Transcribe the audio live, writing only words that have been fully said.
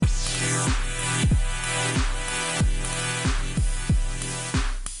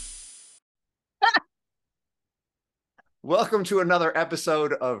Welcome to another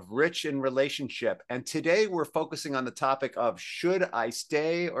episode of Rich in Relationship. And today we're focusing on the topic of should I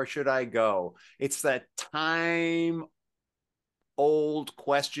stay or should I go? It's that time old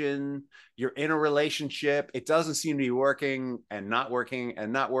question. You're in a relationship. It doesn't seem to be working and not working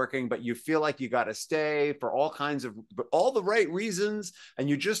and not working, but you feel like you got to stay for all the right reasons. And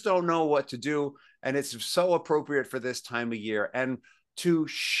you just don't know what to do. And it's so appropriate for this time of year. And to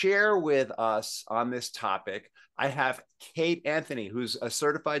share with us on this topic, I have Kate Anthony, who's a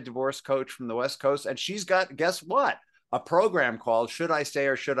certified divorce coach from the West Coast. And she's got, guess what? A program called Should I Stay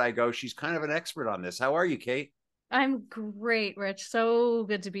or Should I Go? She's kind of an expert on this. How are you, Kate? I'm great, Rich. So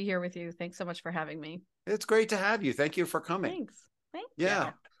good to be here with you. Thanks so much for having me. It's great to have you. Thank you for coming. Thanks. Thank Yeah.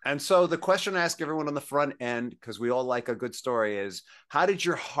 you. And so the question I ask everyone on the front end, because we all like a good story, is how did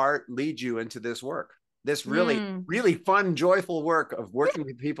your heart lead you into this work? This really, really fun, joyful work of working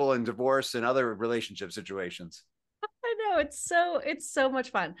with people in divorce and other relationship situations. I know it's so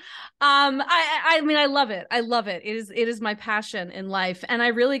much fun. I mean, I love it. I love it. It is my passion in life. And I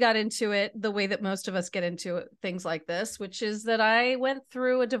really got into it the way that most of us get into things like this, which is that I went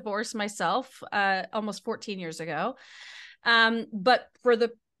through a divorce myself, almost 14 years ago. But for the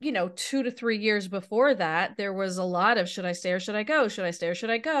 2 to 3 years before that, there was a lot of should I stay or should I go? Should I stay or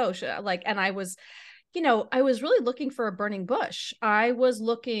should I go? And I was really looking for a burning bush. I was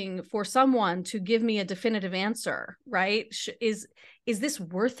looking for someone to give me a definitive answer, right? Is this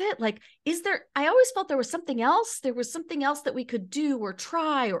worth it? I always felt there was something else. There was something else that we could do or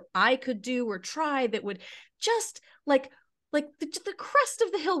try, or I could do or try that would just the crest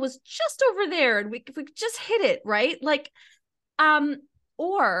of the hill was just over there. And we could just hit it, right?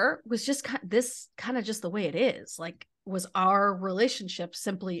 Or was just this kind of just the way it is? Was our relationship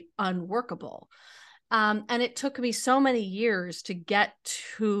simply unworkable? And it took me so many years to get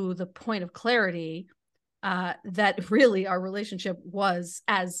to the point of clarity that really our relationship was,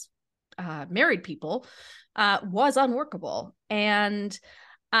 as married people, was unworkable. And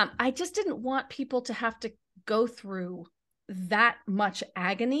I just didn't want people to have to go through that much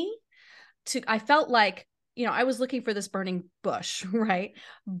agony. I felt like, I was looking for this burning bush, right?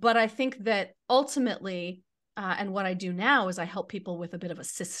 But I think that ultimately, and what I do now is I help people with a bit of a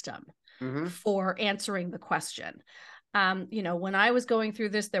system for answering the question. When I was going through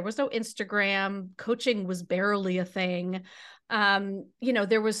this, there was no Instagram. Coaching was barely a thing. There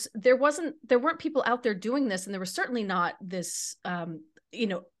weren't people out there doing this, and there was certainly not this,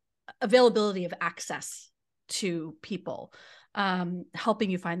 availability of access to people,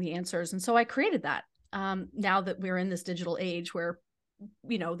 helping you find the answers. And so I created that. Now that we're in this digital age where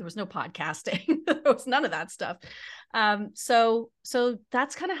there was no podcasting, there was none of that stuff. So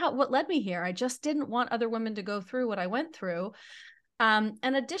that's kind of what led me here. I just didn't want other women to go through what I went through. And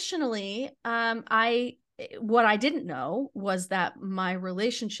additionally, what I didn't know was that my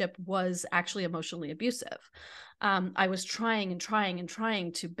relationship was actually emotionally abusive. I was trying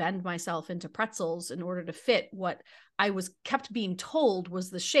to bend myself into pretzels in order to fit what I was kept being told was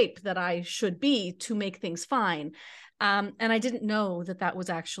the shape that I should be to make things fine. And I didn't know that was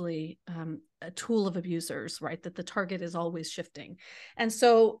actually a tool of abusers, right? That the target is always shifting. And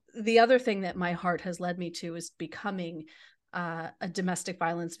so the other thing that my heart has led me to is becoming a domestic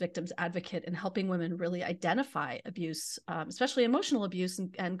violence victims advocate and helping women really identify abuse, especially emotional abuse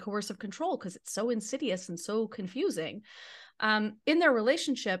and coercive control, because it's so insidious and so confusing in their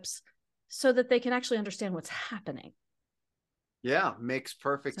relationships, so that they can actually understand what's happening. Yeah, makes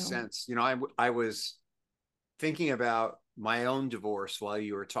perfect sense. I was thinking about my own divorce while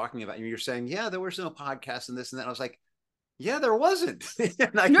you were talking about, you're saying, yeah, there was no podcast and this and that. I was like, yeah, there wasn't.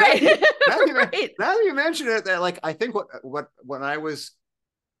 Right. Now you mention it, that I think when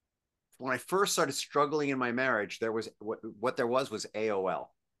I first started struggling in my marriage, there was what there was AOL.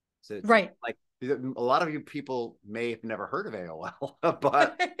 So right. A lot of you people may have never heard of AOL,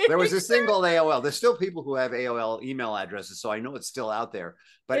 but there was a single AOL. There's still people who have AOL email addresses, so I know it's still out there.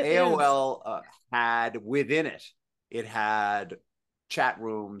 But AOL had within it had chat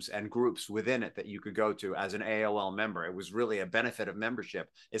rooms and groups within it that you could go to as an AOL member. It was really a benefit of membership.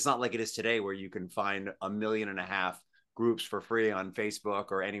 It's not like it is today where you can find 1.5 million groups for free on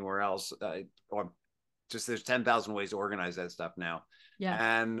Facebook or anywhere else, or just there's 10,000 ways to organize that stuff now.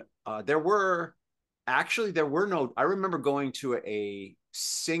 Yeah. And there were no, I remember going to a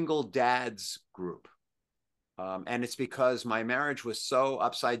single dads group. And it's because my marriage was so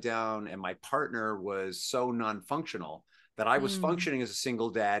upside down and my partner was so non-functional that I was functioning as a single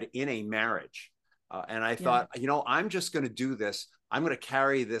dad in a marriage. And I thought, I'm just going to do this. I'm going to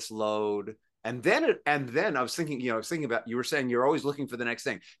carry this load. And then I was thinking, about, you were saying you're always looking for the next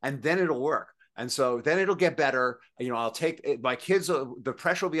thing, and then it'll work. And so then it'll get better. I'll take it, my kids, the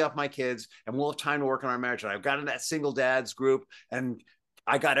pressure will be off my kids, and we'll have time to work on our marriage. And I've got in that single dads group, and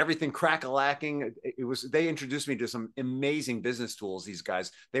I got everything crack-a-lacking. They introduced me to some amazing business tools. These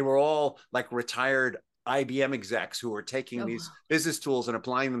guys, they were all like retired IBM execs who were taking these business tools and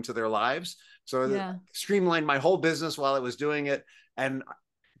applying them to their lives. So streamlined my whole business while I was doing it. And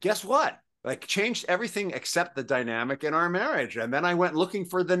guess what? Like, changed everything except the dynamic in our marriage. And then I went looking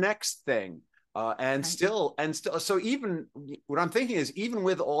for the next thing. So even what I'm thinking is, even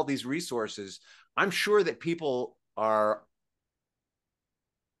with all these resources, I'm sure that people are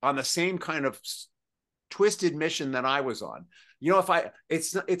on the same kind of twisted mission that I was on. Maybe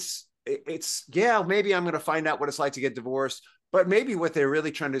I'm going to find out what it's like to get divorced, but maybe what they're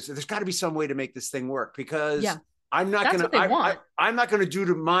really trying to do, there's got to be some way to make this thing work, because I'm not going to do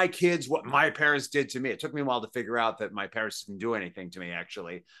to my kids what my parents did to me. It took me a while to figure out that my parents didn't do anything to me,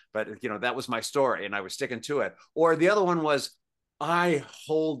 actually. But, that was my story, and I was sticking to it. Or the other one was, I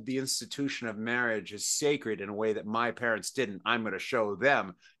hold the institution of marriage as sacred in a way that my parents didn't. I'm going to show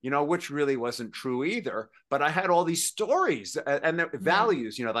them, which really wasn't true either. But I had all these stories and the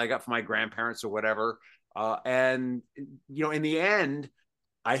values, that I got from my grandparents or whatever. In the end,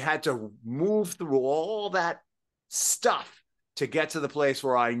 I had to move through all that stuff to get to the place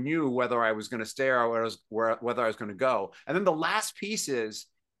where I knew whether I was going to stay or whether I was going to go. And then the last piece is,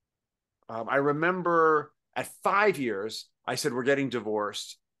 I remember at 5 years, I said, we're getting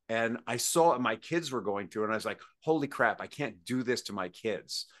divorced. And I saw what my kids were going through. And I was like, holy crap, I can't do this to my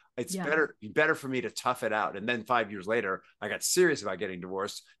kids. It's better for me to tough it out. And then 5 years later, I got serious about getting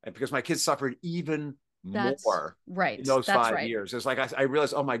divorced, and because my kids suffered even more in those 5 years. It's like I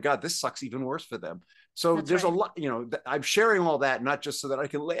realized, oh my God, this sucks even worse for them. So there's a lot, I'm sharing all that, not just so that I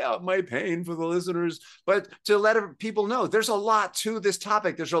can lay out my pain for the listeners, but to let people know there's a lot to this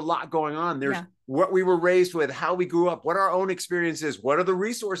topic. There's a lot going on. There's what we were raised with, how we grew up, what our own experience is, what are the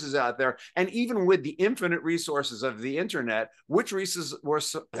resources out there? And even with the infinite resources of the internet, which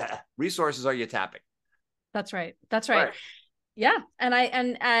resources are you tapping? That's right. Yeah. And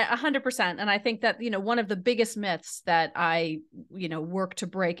I 100%. And I think that, one of the biggest myths that I, work to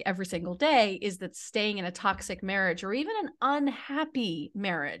break every single day is that staying in a toxic marriage, or even an unhappy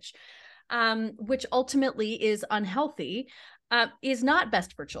marriage, which ultimately is unhealthy, is not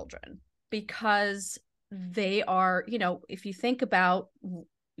best for children, because they are, if you think about,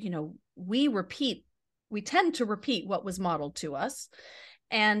 we tend to repeat what was modeled to us.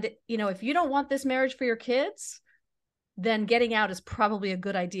 And, if you don't want this marriage for your kids, then getting out is probably a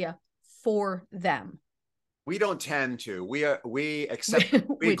good idea for them. We don't tend to. We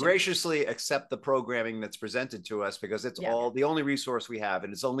graciously accept the programming that's presented to us, because it's all the only resource we have,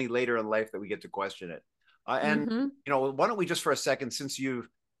 and it's only later in life that we get to question it. Why don't we just for a second, since you've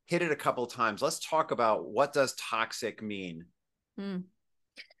hit it a couple of times, let's talk about, what does toxic mean? Gosh,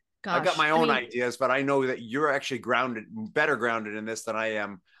 I've got my own ideas, but I know that you're actually better grounded in this than I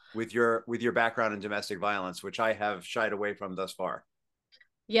am, with your background in domestic violence, which I have shied away from thus far.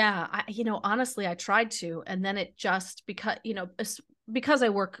 Yeah. Honestly, I tried to, and then it just, because I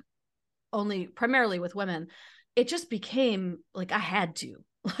work primarily with women, it just became like I had to,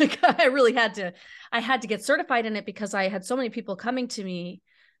 I really had to. I had to get certified in it, because I had so many people coming to me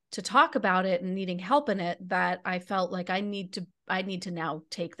to talk about it and needing help in it, that I felt like I need to now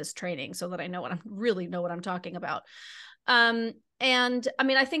take this training so that I really know what I'm talking about. And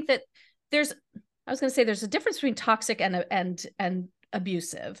I think that there's a difference between toxic and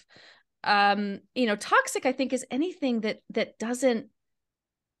abusive. Toxic, I think, is anything that's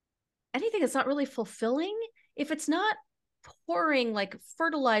not really fulfilling. If it's not pouring like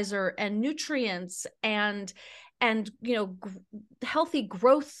fertilizer and nutrients and healthy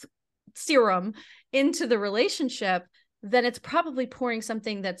growth serum into the relationship, then it's probably pouring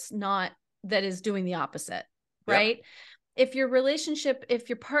something that is doing the opposite. Right. Yep. If your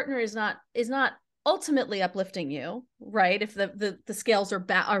partner is not ultimately uplifting you, right? If the scales are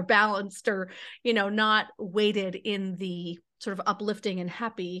balanced, or, not weighted in the sort of uplifting and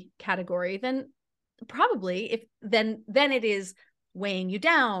happy category, then probably then it is weighing you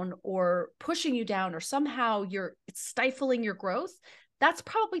down or pushing you down, or somehow it's stifling your growth. That's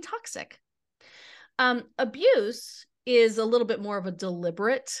probably toxic. Abuse is a little bit more of a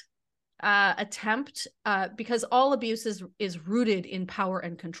deliberate attempt, because all abuse is rooted in power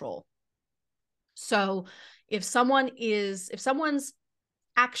and control. So if someone's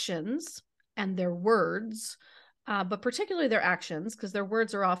actions and their words, but particularly their actions, because their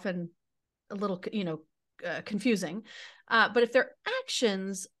words are often a little, confusing. But if their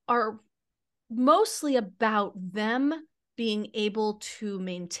actions are mostly about them being able to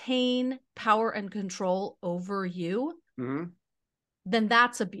maintain power and control over you, then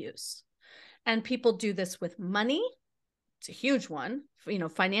that's abuse. And people do this with money. It's a huge one. You know,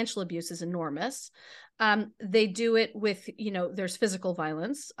 financial abuse is enormous. They do it with, you know, there's physical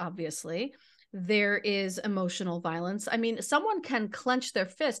violence, obviously. There is emotional violence. I mean, someone can clench their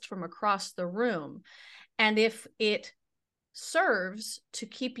fist from across the room, and if it serves to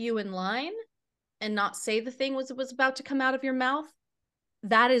keep you in line and not say the thing was about to come out of your mouth,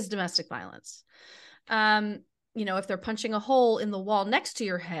 that is domestic violence. You know, if they're punching a hole in the wall next to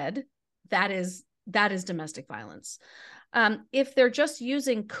your head, that is domestic violence. If they're just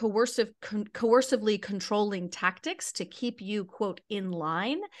using coercively controlling tactics to keep you, quote, in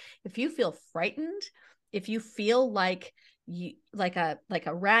line, if you feel frightened, if you feel like you like a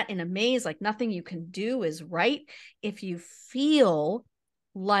rat in a maze, like nothing you can do is right, if you feel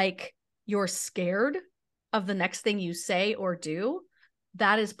like you're scared of the next thing you say or do,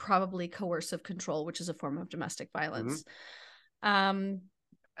 that is probably coercive control, which is a form of domestic violence. And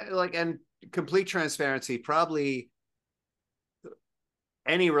complete transparency, probably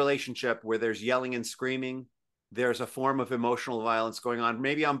any relationship where there's yelling and screaming, there's a form of emotional violence going on,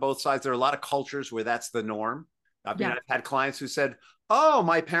 maybe on both sides. There are a lot of cultures where that's the norm. I mean, I've had clients who said, oh,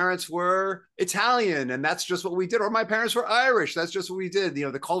 my parents were Italian and that's just what we did. Or my parents were Irish. That's just what we did.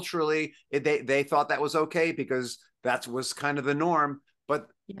 You know, culturally, they thought that was okay because that was kind of the norm. But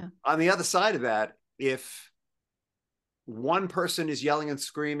on the other side of that, if one person is yelling and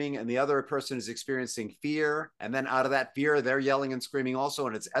screaming and the other person is experiencing fear, and then out of that fear, they're yelling and screaming also,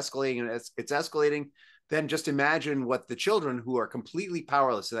 and it's escalating and it's escalating, then just imagine what the children who are completely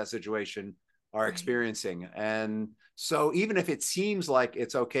powerless in that situation are experiencing. And so even if it seems like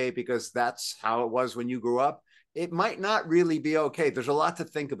it's okay because that's how it was when you grew up, it might not really be okay. There's a lot to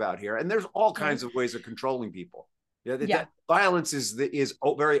think about here. And there's all kinds of ways of controlling people. That violence is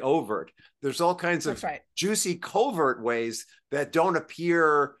very overt. There's all kinds of juicy covert ways that don't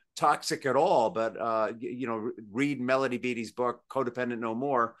appear toxic at all. But, you know, read Melody Beattie's book, Codependent No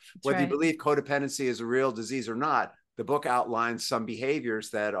More. Whether you believe codependency is a real disease or not, the book outlines some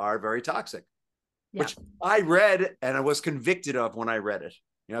behaviors that are very toxic, which I read and I was convicted of when I read it.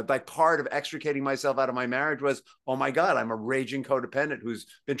 You know, like part of extricating myself out of my marriage was, oh my God, I'm a raging codependent who's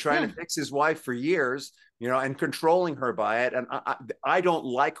been trying to fix his wife for years, you know, and controlling her by it. And I don't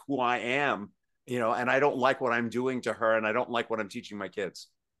like who I am, you know, and I don't like what I'm doing to her, and I don't like what I'm teaching my kids.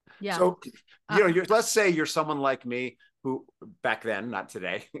 So, you know, let's say you're someone like me who back then, not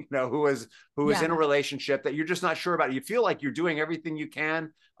today, you know, who is in a relationship that you're just not sure about. You feel like you're doing everything you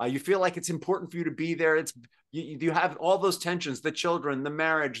can. You feel like it's important for you to be there. You have all those tensions, the children, the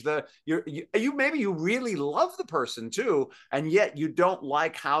marriage, maybe you really love the person too, and yet you don't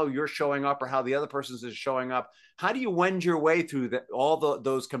like how you're showing up or how the other person is showing up. How do you wend your way through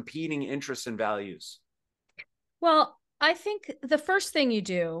those competing interests and values? Well, I think the first thing you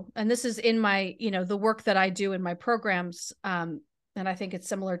do, and this is in my, you know, the work that I do in my programs, and I think it's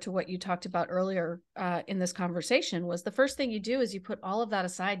similar to what you talked about earlier in this conversation, was the first thing you do is you put all of that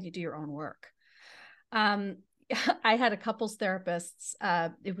aside and you do your own work. I had a couples therapists.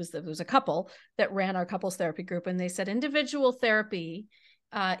 It was a couple that ran our couples therapy group, and they said individual therapy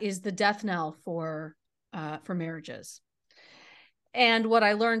is the death knell for marriages. And what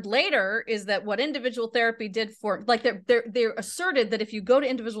I learned later is that what individual therapy did for, like, they asserted that if you go to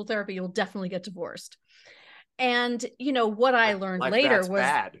individual therapy, you'll definitely get divorced. And, you know, what I learned later was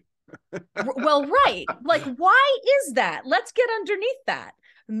bad. Well, right. Like, why is that? Let's get underneath that.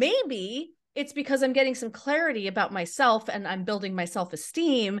 Maybe it's because I'm getting some clarity about myself and I'm building my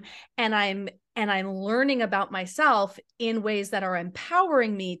self-esteem, and I'm learning about myself in ways that are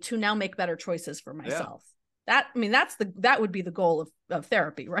empowering me to now make better choices for myself. That would be the goal of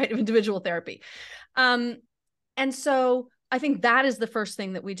therapy, right? Of individual therapy. And so I think that is the first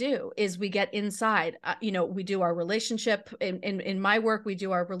thing that we do, is we get inside. You know, we do our relationship in my work. We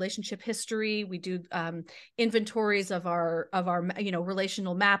do our relationship history. We do inventories of our you know,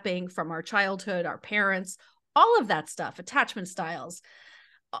 relational mapping from our childhood, our parents, all of that stuff, attachment styles,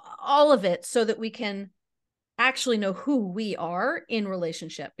 all of it, so that we can actually know who we are in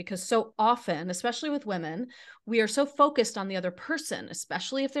relationship. Because so often, especially with women, we are so focused on the other person,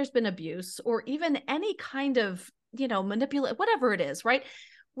 especially if there's been abuse or even any kind of, you know, manipulate, whatever it is, right?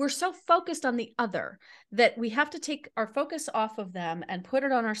 We're so focused on the other that we have to take our focus off of them and put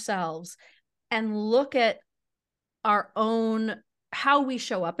it on ourselves and look at our own, how we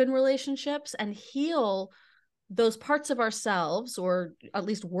show up in relationships, and heal those parts of ourselves, or at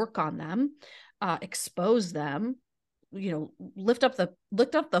least work on them, expose them, you know, lift up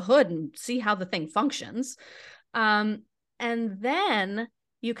the hood and see how the thing functions. And And then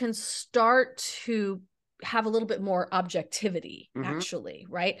you can start to have a little bit more objectivity, actually,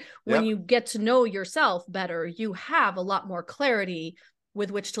 right? When you get to know yourself better, you have a lot more clarity with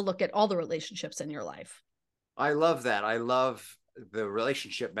which to look at all the relationships in your life. I love that. I love the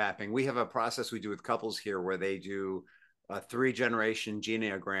relationship mapping. We have a process we do with couples here where they do a 3-generation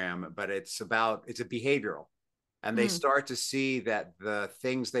genealogram, but it's a behavioral. And they start to see that the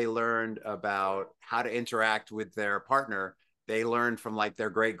things they learned about how to interact with their partner, they learned from like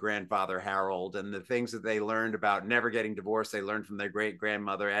their great grandfather Harold, and the things that they learned about never getting divorced, they learned from their great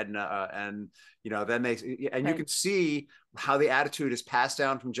grandmother Edna, and then you can see how the attitude is passed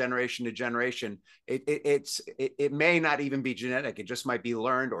down from generation to generation. It may not even be genetic; it just might be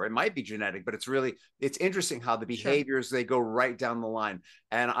learned, or it might be genetic. But it's interesting how the behaviors they go right down the line.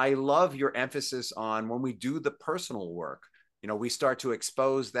 And I love your emphasis on when we do the personal work. We start to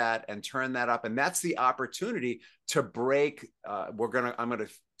expose that and turn that up. And that's the opportunity to break, I'm going to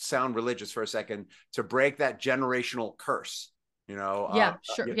sound religious for a second, to break that generational curse, Yeah,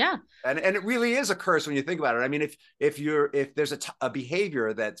 sure. Yeah. And it really is a curse when you think about it. I mean, if there's a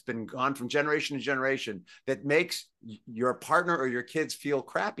behavior that's been gone from generation to generation that makes your partner or your kids feel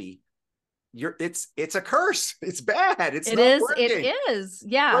crappy, it's a curse. It's bad. It is.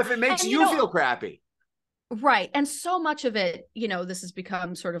 Yeah. Well, if it makes you feel crappy. Right. And so much of it, this has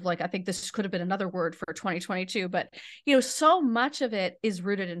become sort of like, I think this could have been another word for 2022, but, so much of it is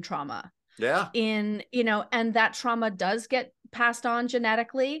rooted in trauma. Yeah. And that trauma does get passed on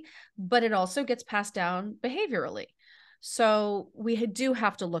genetically, but it also gets passed down behaviorally. So we do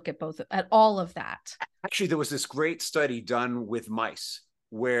have to look at all of that. Actually, there was this great study done with mice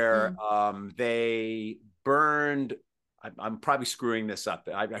where they burned, I'm probably screwing this up.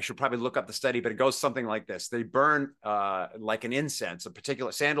 I should probably look up the study, but it goes something like this. They burn like an incense, a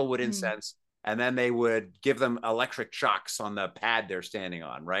particular sandalwood incense, and then they would give them electric shocks on the pad they're standing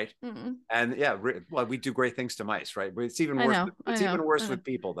on, right? And well, we do great things to mice, right? But it's even worse. It's even worse with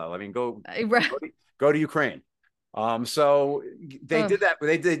people, though. I mean, go to Ukraine. So they did that.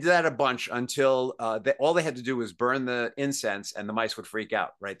 They did that a bunch until all they had to do was burn the incense, and the mice would freak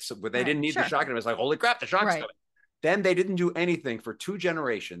out, right? So they didn't need the shock, and it was like, holy crap, the shock's coming. Then they didn't do anything for 2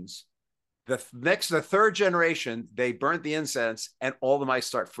 generations. The third generation, they burnt the incense, and all the mice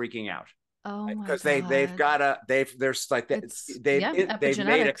start freaking out. Oh my God. Because they've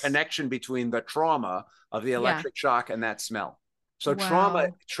made a connection between the trauma of the electric shock and that smell. So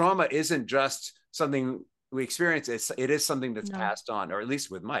trauma isn't just something we experience. It is something that's passed on, or at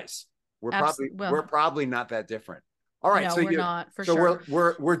least with mice. We're probably not that different. All right, no, so we're not, for sure.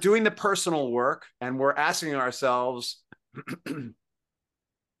 We're doing the personal work, and we're asking ourselves,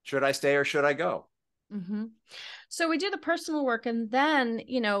 should I stay or should I go? So we do the personal work, and then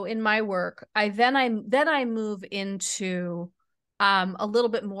in my work, I move into a little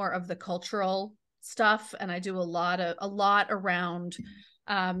bit more of the cultural stuff, and I do a lot around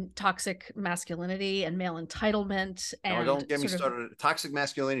toxic masculinity and male entitlement. And don't get me started. Toxic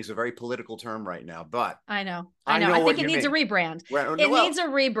masculinity is a very political term right now, but I know. I think it needs a rebrand. It needs a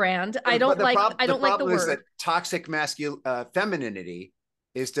rebrand. I don't like the word. Is that toxic femininity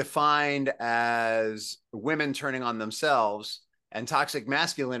is defined as women turning on themselves, and toxic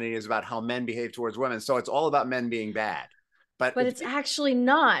masculinity is about how men behave towards women. So it's all about men being bad. But it's actually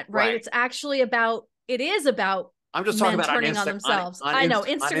not, right? It's actually about. It is about. I'm just talking about turning on themselves. I know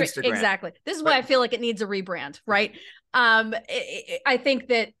Instagram. Exactly. This is why I feel like it needs a rebrand, right? I think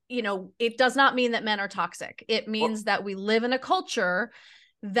that, it does not mean that men are toxic. It means that we live in a culture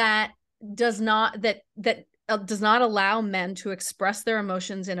that does not allow men to express their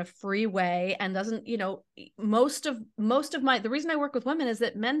emotions in a free way, and doesn't, most of the reason I work with women is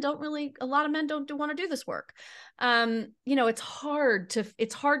that a lot of men don't want to do this work. It's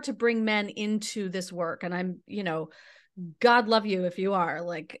hard to bring men into this work, and I'm, God love you if you are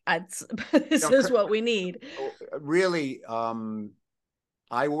like, this is what we need. Really,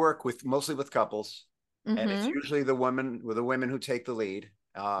 I work mostly with couples, and it's usually the women who take the lead.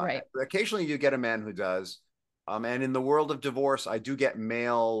 Right. Occasionally you get a man who does. And in the world of divorce, I do get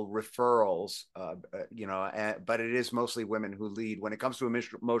male referrals, but it is mostly women who lead. When it comes to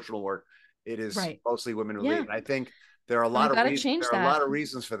emotional work, it is mostly women who lead. And I think there are a lot of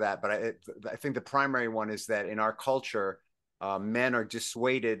reasons for that. But I think the primary one is that in our culture, men are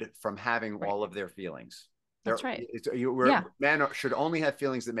dissuaded from having all of their feelings. That's right. Men should only have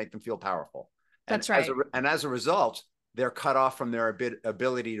feelings that make them feel powerful. That's right. And as a result, they're cut off from their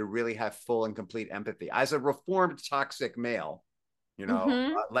ability to really have full and complete empathy. As a reformed toxic male,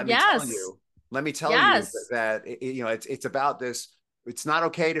 let me tell you that it's about this. It's not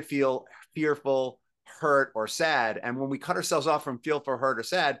okay to feel fearful, hurt or sad. And when we cut ourselves off from feel for hurt or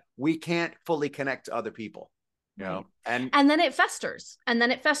sad, we can't fully connect to other people. You know, and then it festers, and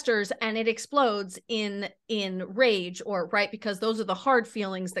it explodes in rage, or right, because those are the hard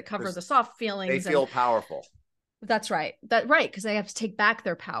feelings that cover the soft feelings. They feel powerful. That's right. Because they have to take back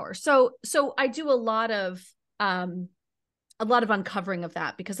their power. So I do a lot of uncovering of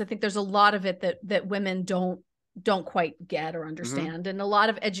that, because I think there's a lot of it that women don't quite get or understand. And a lot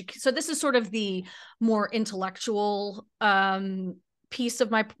of so this is sort of the more intellectual piece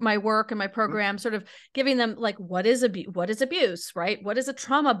of my work and my program, sort of giving them like, what is abuse, right? What is a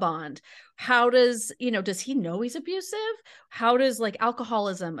trauma bond? How does, does he know he's abusive? How does like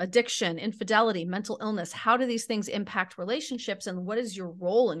alcoholism, addiction, infidelity, mental illness, how do these things impact relationships? And what is your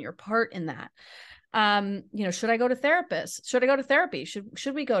role and your part in that? Should I go to therapists? Should I go to therapy?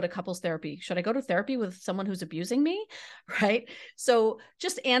 Should we go to couples therapy? Should I go to therapy with someone who's abusing me? Right. So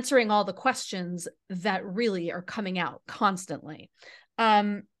just answering all the questions that really are coming out constantly.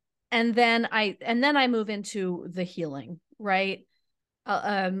 And then I move into the healing, right?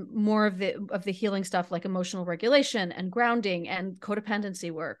 More of the healing stuff, like emotional regulation and grounding and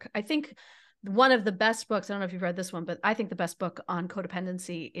codependency work. I think one of the best books, I don't know if you've read this one, but I think the best book on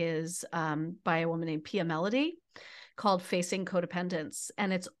codependency is by a woman named Pia Mellody, called Facing Codependence.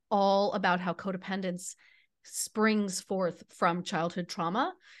 And it's all about how codependence springs forth from childhood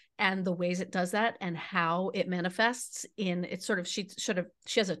trauma and the ways it does that, and how it manifests in it's sort of, she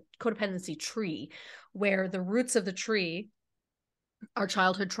has a codependency tree where the roots of the tree are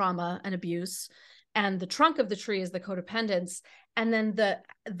childhood trauma and abuse, and the trunk of the tree is the codependence. And then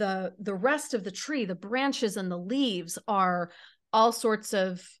the rest of the tree, the branches and the leaves, are all sorts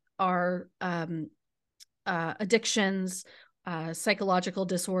of our addictions, psychological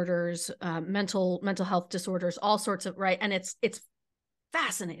disorders, mental health disorders, all sorts of, right. And it's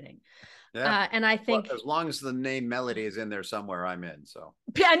fascinating. Yeah. And I think, as long as the name Melody is in there somewhere, I'm in. So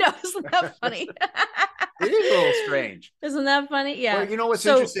yeah, I know. Isn't that funny? It is a little strange. Isn't that funny? Yeah. Well, what's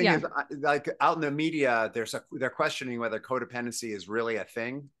interesting is, like, out in the media, they're questioning whether codependency is really a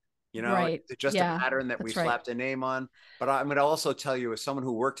thing. Right. It's just a pattern that we slapped a name on. But I'm going to also tell you, as someone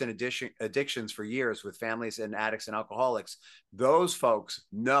who worked in addictions for years with families and addicts and alcoholics, those folks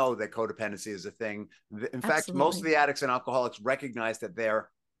know that codependency is a thing. In fact, most of the addicts and alcoholics recognize that their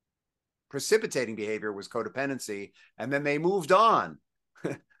precipitating behavior was codependency, and then they moved on.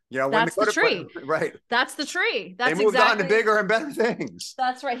 That's the tree, right? That's the tree. That's they moved on to bigger and better things.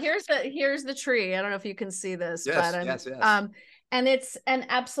 That's right. Here's the tree. I don't know if you can see this, yes, but yes. And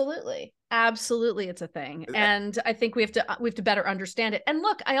absolutely it's a thing. And I think we have to better understand it. And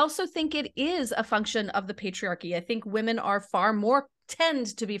look, I also think it is a function of the patriarchy. I think women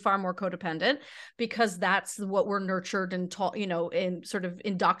tend to be far more codependent, because that's what we're nurtured and taught, and sort of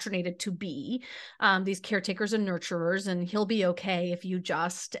indoctrinated to be, these caretakers and nurturers, and he'll be okay if you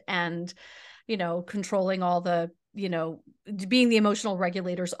just, and, controlling all the, being the emotional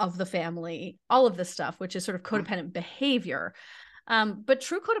regulators of the family, all of this stuff, which is sort of codependent behavior. But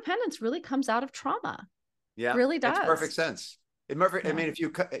true codependence really comes out of trauma. Yeah, it really does. Makes perfect sense. I mean, if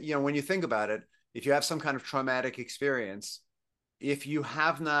you, when you think about it, if you have some kind of traumatic experience, if you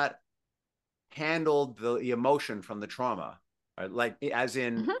have not handled the emotion from the trauma, right, like as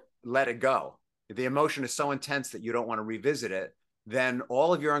in let it go, if the emotion is so intense that you don't want to revisit it, then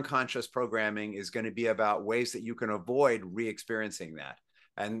all of your unconscious programming is going to be about ways that you can avoid re-experiencing that.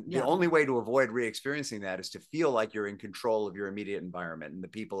 And the only way to avoid re-experiencing that is to feel like you're in control of your immediate environment and the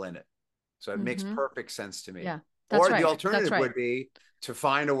people in it. So it makes perfect sense to me. Yeah, or the alternative would be to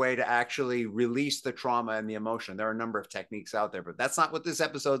find a way to actually release the trauma and the emotion. There are a number of techniques out there, but that's not what this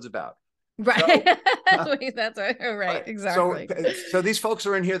episode's about. Right. So, that's right. Exactly. So these folks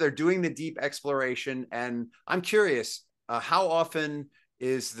are in here, they're doing the deep exploration. And I'm curious, how often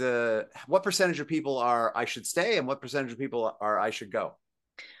what percentage of people are I should stay, and what percentage of people are I should go?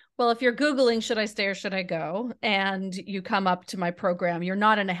 Well, if you're Googling, should I stay or should I go, and you come up to my program, you're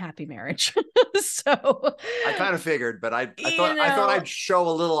not in a happy marriage. So I kind of figured, but I thought I'd show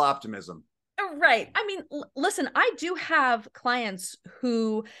a little optimism. Right. I mean, listen, I do have clients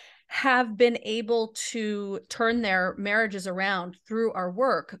who have been able to turn their marriages around through our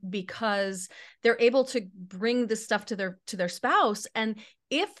work, because they're able to bring this stuff to their spouse. And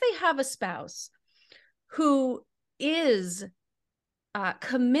if they have a spouse who is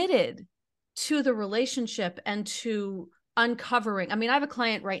committed to the relationship and to uncovering, I mean, I have a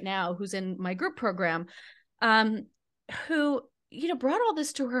client right now who's in my group program, who, brought all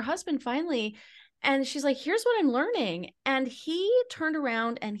this to her husband finally. And she's like, here's what I'm learning. And he turned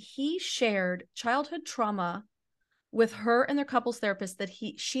around and he shared childhood trauma with her and their couples therapist that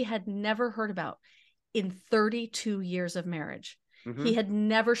she had never heard about. in 32 years of marriage. Mm-hmm. He had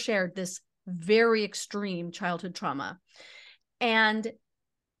never shared this very extreme childhood trauma. And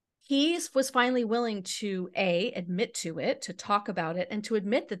he was finally willing to admit to it, to talk about it, and to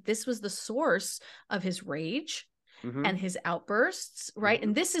admit that this was the source of his rage and his outbursts, right?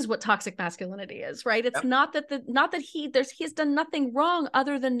 And this is what toxic masculinity is, right? It's not that he has done nothing wrong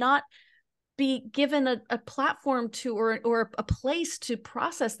other than not be given a platform to or a place to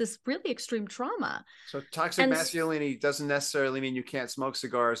process this really extreme trauma. So toxic masculinity doesn't necessarily mean you can't smoke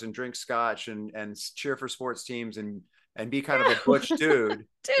cigars and drink scotch and cheer for sports teams and be kind of a butch dude.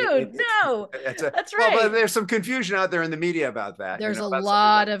 No, that's right. Well, but there's some confusion out there in the media about that. There's a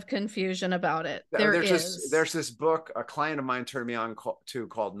lot of confusion about it. There's this book a client of mine turned me on to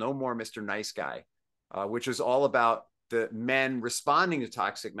called No More Mr. Nice Guy, which is all about the men responding to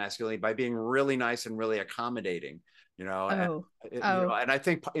toxic masculinity by being really nice and really accommodating, you know. And I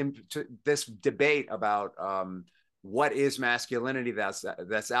think this debate about what is masculinity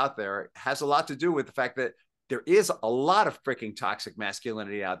that's out there has a lot to do with the fact that there is a lot of freaking toxic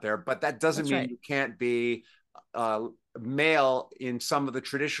masculinity out there, but that doesn't mean you can't be male in some of the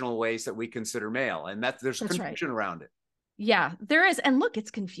traditional ways that we consider male, and there's confusion around it. Yeah, there is, and look,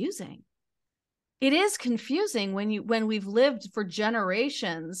 it's confusing. It is confusing when we've lived for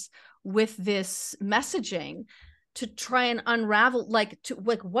generations with this messaging to try and unravel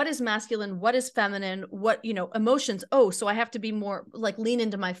what is masculine, what is feminine, what, emotions. Oh, so I have to be more lean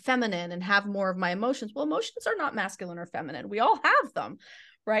into my feminine and have more of my emotions. Well, emotions are not masculine or feminine. We all have them,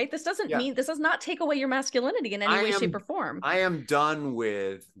 right? This doesn't mean, this does not take away your masculinity in any way, shape, or form. I am done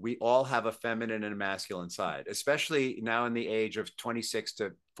with, we all have a feminine and a masculine side, especially now in the age of 26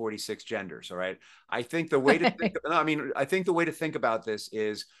 to 46 genders. All right. I think the way to I think the way to think about this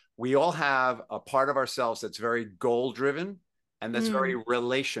is we all have a part of ourselves that's very goal driven and that's very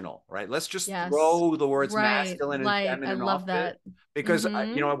relational, right? Let's just throw the words masculine and feminine off it, because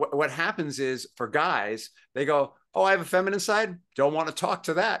what happens is for guys, they go, oh, I have a feminine side. Don't want to talk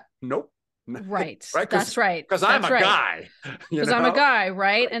to that. Nope. Right. That's right. Because I'm a guy. Because I'm a guy,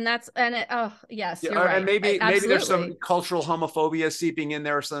 right? And yes, you're right. And maybe there's some cultural homophobia seeping in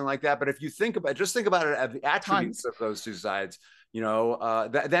there or something like that. But if you think about it as the attributes of those two sides,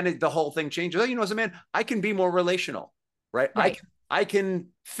 then the whole thing changes. As a man, I can be more relational, right? I can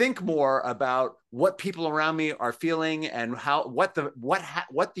think more about what people around me are feeling and what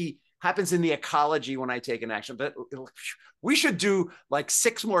happens in the ecology when I take an action. But we should do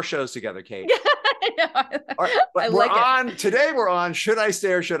 6 more shows together, Kate. Today we're on Should I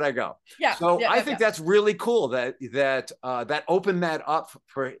Stay or Should I Go? Yeah. So I think that's really cool that opened that up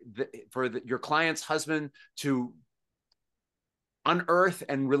for your client's husband to unearth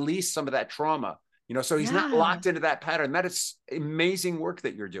and release some of that trauma, so he's not locked into that pattern. That is amazing work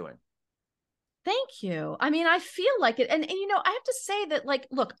that you're doing. Thank you. I mean, I feel like it. And I have to say that,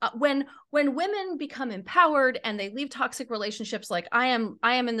 look, when women become empowered and they leave toxic relationships, I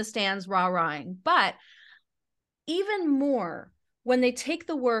am in the stands rah-rahing, but even more when they take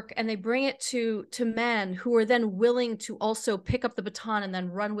the work and they bring it to men who are then willing to also pick up the baton and then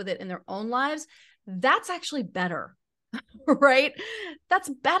run with it in their own lives, that's actually better. Right? That's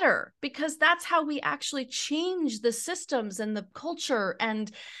better, because that's how we actually change the systems and the culture. And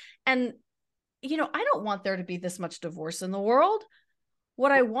I don't want there to be this much divorce in the world.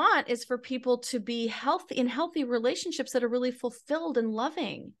 What I want is for people to be healthy relationships that are really fulfilled and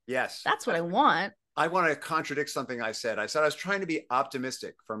loving. Yes. That's what I want. I want to contradict something I said. I said I was trying to be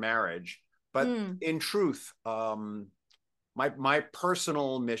optimistic for marriage, but in truth, my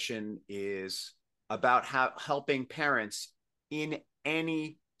personal mission is about helping parents in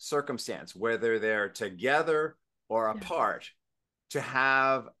any circumstance, whether they're together or apart, to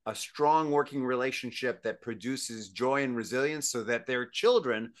have a strong working relationship that produces joy and resilience so that their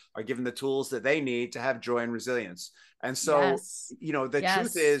children are given the tools that they need to have joy and resilience. And so, the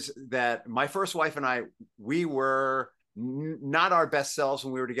truth is that my first wife and I, we were not our best selves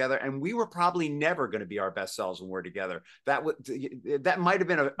when we were together, and we were probably never going to be our best selves when we're together. That might have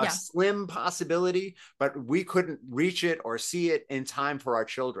been a slim possibility, but we couldn't reach it or see it in time for our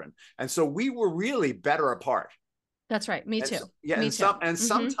children. And so we were really better apart. That's right. Me too.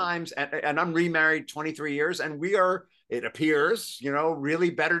 Sometimes, and I'm remarried 23 years, and we are, it appears, really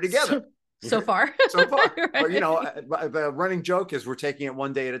better together. So far. Right. But, the running joke is we're taking it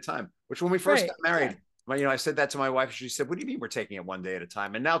one day at a time, which when we first got married, I said that to my wife. She said, what do you mean we're taking it one day at a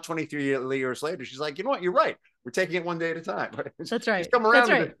time? And now 23 years later, she's like, you know what? You're right. We're taking it one day at a time. That's right. She's come around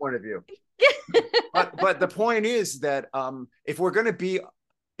to this point of view. but the point is that if we're going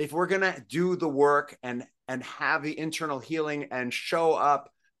to do the work and have the internal healing and show up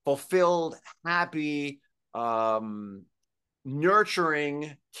fulfilled, happy,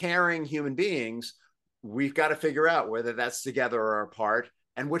 nurturing, caring human beings, we've got to figure out whether that's together or apart,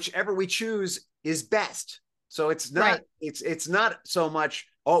 and whichever we choose is best. So it's not Right. it's not so much,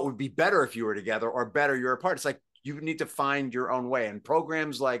 oh, it would be better if you were together or better you're apart. It's like you need to find your own way. And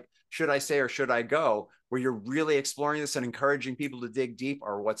programs like Should I Stay or Should I Go, where you're really exploring this and encouraging people to dig deep,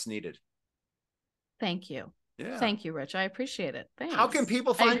 are what's needed. Thank you. Yeah. Thank you, Rich. I appreciate it. How can Thanks.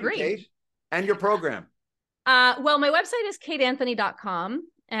 people I find you, agree. Kate, and your program? Well, my website is kateanthony.com,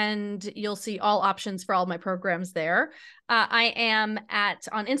 and you'll see all options for all my programs there. I am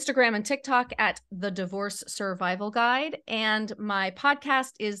on Instagram and TikTok at The Divorce Survival Guide, and my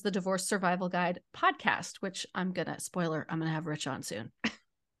podcast is The Divorce Survival Guide Podcast, which I'm going to have Rich on soon.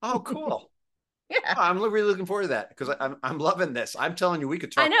 Oh, cool. Yeah. I'm really looking forward to that, because I'm loving this. I'm telling you, we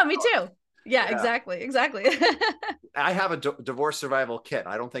could talk. I know, me too. Yeah, Yeah. exactly. I have a divorce survival kit.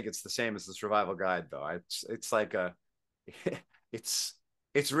 I don't think it's the same as the survival guide, though. It's like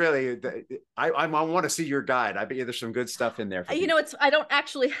it's really, I want to see your guide. I bet you there's some good stuff in there for You people. know, I don't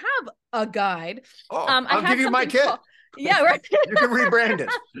actually have a guide. Oh, I I'll had give you my something kit. Yeah, right. You can rebrand it.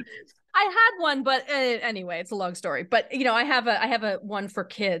 I had one, but anyway, it's a long story. But you know, I have a one for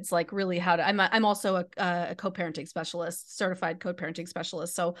kids, like really how to. I'm also a co-parenting specialist, certified co-parenting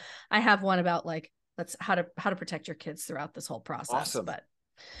specialist. So I have one about like how to protect your kids throughout this whole process. Awesome. But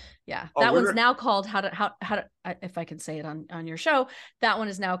yeah, Oh, that one's now called how to if I can say it on your show, that one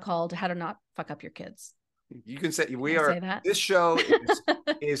is now called How to Not Fuck Up Your Kids. You can say that? This show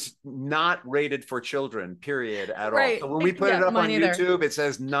is not rated for children, period, at all. So when we put it up on YouTube, it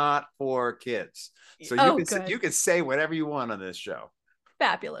says not for kids. So you can say whatever you want on this show.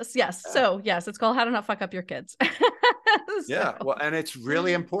 Fabulous. Yes. Yeah. So yes, it's called How to Not Fuck Up Your Kids. Yeah. Well, and it's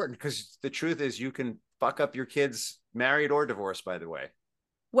really important, because the truth is you can fuck up your kids, married or divorced, by the way.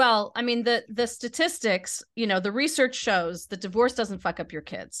 Well, I mean, the statistics, you know, the research shows that divorce doesn't fuck up your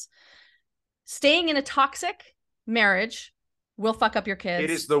kids. Staying in a toxic marriage will fuck up your kids. It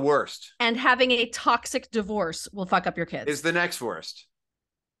is the worst. And having a toxic divorce will fuck up your kids. Is the next worst.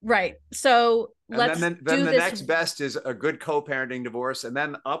 Right. So then the next best is a good co-parenting divorce. And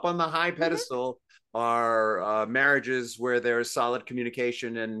then up on the high pedestal are marriages where there's solid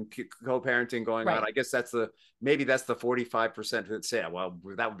communication and co-parenting going on. I guess maybe that's the 45% that say, well,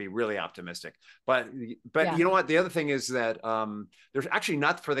 that would be really optimistic. But yeah. You know what? The other thing is that there's actually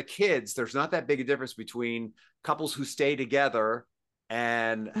not, for the kids, there's not that big a difference between couples who stay together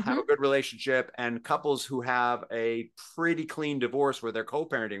and have a good relationship and couples who have a pretty clean divorce where they're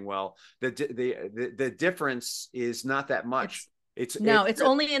co-parenting well. The difference is not that much. It's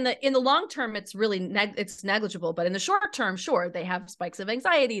only in the long term, it's really it's negligible, but in the short term, sure, they have spikes of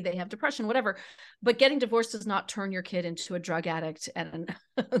anxiety, they have depression, whatever. But getting divorced does not turn your kid into a drug addict and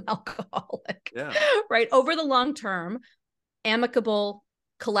an alcoholic. Yeah. Right. Over the long term, amicable,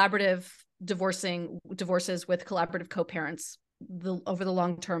 collaborative divorces with collaborative co-parents, over the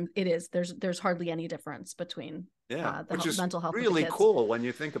long term, there's hardly any difference between which is mental health. Really cool when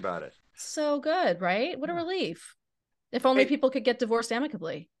you think about it. So good, right? What a relief. If only people could get divorced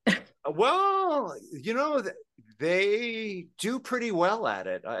amicably. Well, you know, they do pretty well at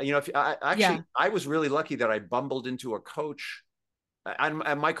it. You know, I was really lucky that I bumbled into a coach.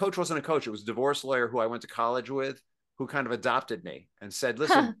 And my coach wasn't a coach. It was a divorce lawyer who I went to college with, who kind of adopted me and said,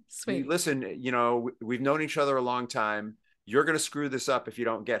 listen, you know, we've known each other a long time. You're going to screw this up if you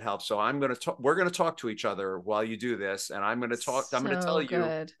don't get help. So we're going to talk to each other while you do this. And I'm going to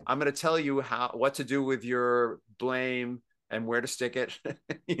tell you what to do with your blame and where to stick it,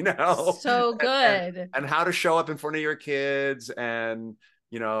 you know, so good. And how to show up in front of your kids and,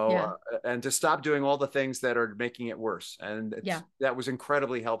 you know, and to stop doing all the things that are making it worse. And that was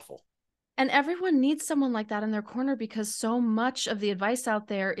incredibly helpful. And everyone needs someone like that in their corner, because so much of the advice out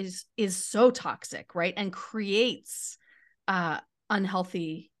there is so toxic, right? And creates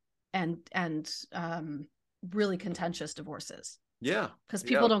unhealthy and really contentious divorces. Yeah. Because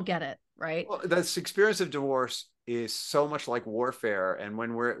people don't get it, right? Well, this experience of divorce is so much like warfare. And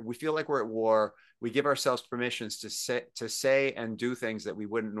when we feel like we're at war, we give ourselves permissions to say and do things that we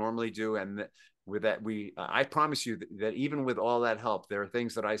wouldn't normally do. And with that, I promise you that even with all that help, there are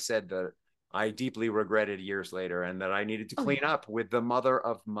things that I said that I deeply regretted years later, and that I needed to clean up with the mother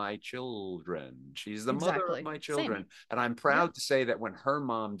of my children. She's the mother of my children. Same. And I'm proud to say that when her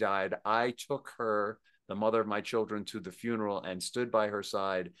mom died, I took her, the mother of my children, to the funeral and stood by her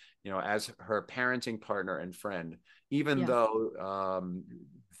side, you know, as her parenting partner and friend, even though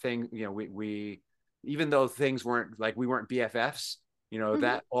things weren't like, we weren't BFFs,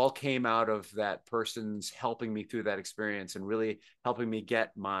 that all came out of that person's helping me through that experience and really helping me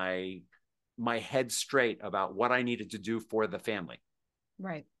get my head straight about what I needed to do for the family.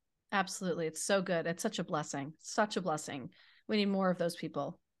 Right. Absolutely. It's so good. It's such a blessing. Such a blessing. We need more of those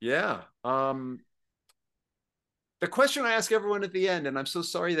people. Yeah. The question I ask everyone at the end, and I'm so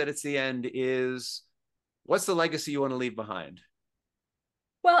sorry that it's the end, is what's the legacy you want to leave behind?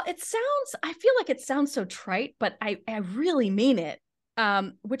 Well, I feel like it sounds so trite, but I really mean it.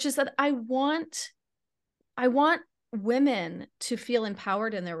 Which is that I want women to feel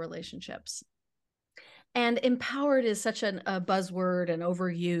empowered in their relationships. And empowered is such a buzzword and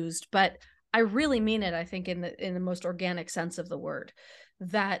overused, but I really mean it, I think, in the most organic sense of the word,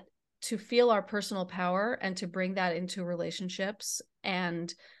 that to feel our personal power and to bring that into relationships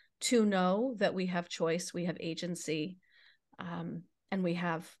and to know that we have choice, we have agency, and we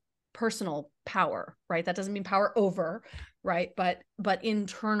have personal power, right? That doesn't mean power over, right? But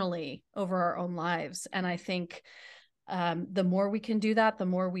internally over our own lives. And I think the more we can do that, the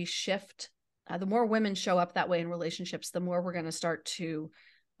more we shift, the more women show up that way in relationships, the more we're going to start to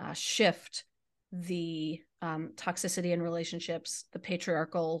shift the toxicity in relationships, the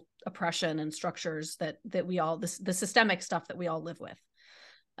patriarchal oppression and structures that we all, the systemic stuff that we all live with.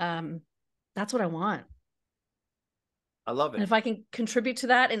 That's what I want. I love it. And if I can contribute to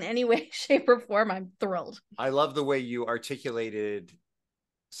that in any way, shape, or form, I'm thrilled. I love the way you articulated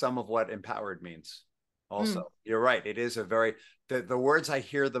some of what empowered means. Also, you're right. It is a very, the words I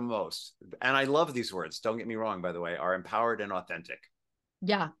hear the most, and I love these words, don't get me wrong, by the way, are empowered and authentic.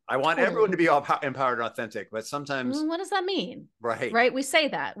 Yeah. I want everyone to be all empowered and authentic, but sometimes. What does that mean? Right. Right. We say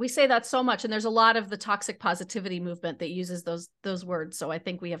that so much. And there's a lot of the toxic positivity movement that uses those words. So I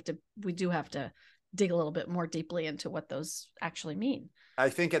think we do have to dig a little bit more deeply into what those actually mean. I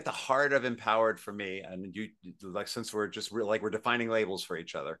think at the heart of empowered for me, and you, like, since we're just we're defining labels for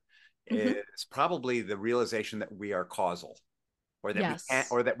each other, is probably the realization that we are causal, or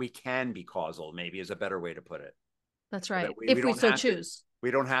that we can be causal, maybe is a better way to put it. That's right. If we so choose. We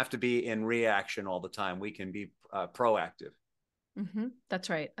don't have to be in reaction all the time. We can be proactive. That's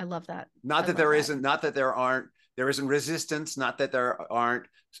right. I love that. Not that there isn't resistance, not that there aren't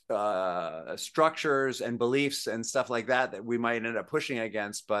structures and beliefs and stuff like that we might end up pushing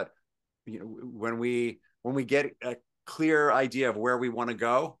against. But when we get a clear idea of where we want to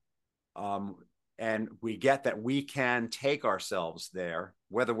go, and we get that we can take ourselves there,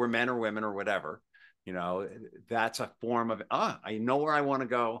 whether we're men or women or whatever, that's a form of, I know where I want to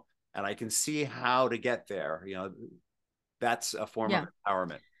go and I can see how to get there. That's a form of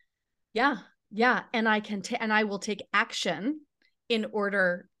empowerment. Yeah. Yeah. And I will take action in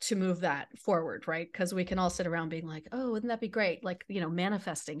order to move that forward. Right. Cause we can all sit around being like, oh, wouldn't that be great? Like,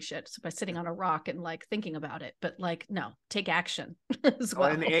 manifesting shit by sitting on a rock and like thinking about it, but like, no, take action as well.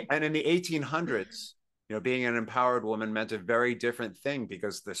 And in the 1800s, being an empowered woman meant a very different thing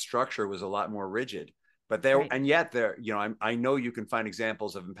because the structure was a lot more rigid. But and yet I know you can find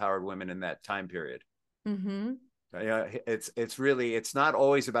examples of empowered women in that time period. It's not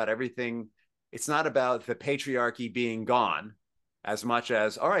always about everything. It's not about the patriarchy being gone as much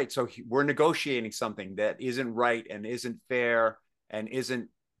as, all right, so we're negotiating something that isn't right and isn't fair and isn't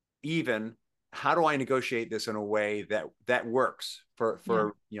even. How do I negotiate this in a way that works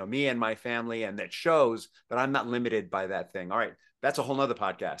for me and my family, and that shows that I'm not limited by that thing? All right, that's a whole nother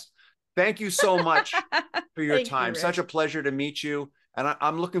podcast. Thank you so much for your time. Such a pleasure to meet you, and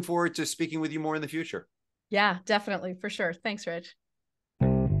I'm looking forward to speaking with you more in the future. Yeah, definitely, for sure. Thanks, Rich.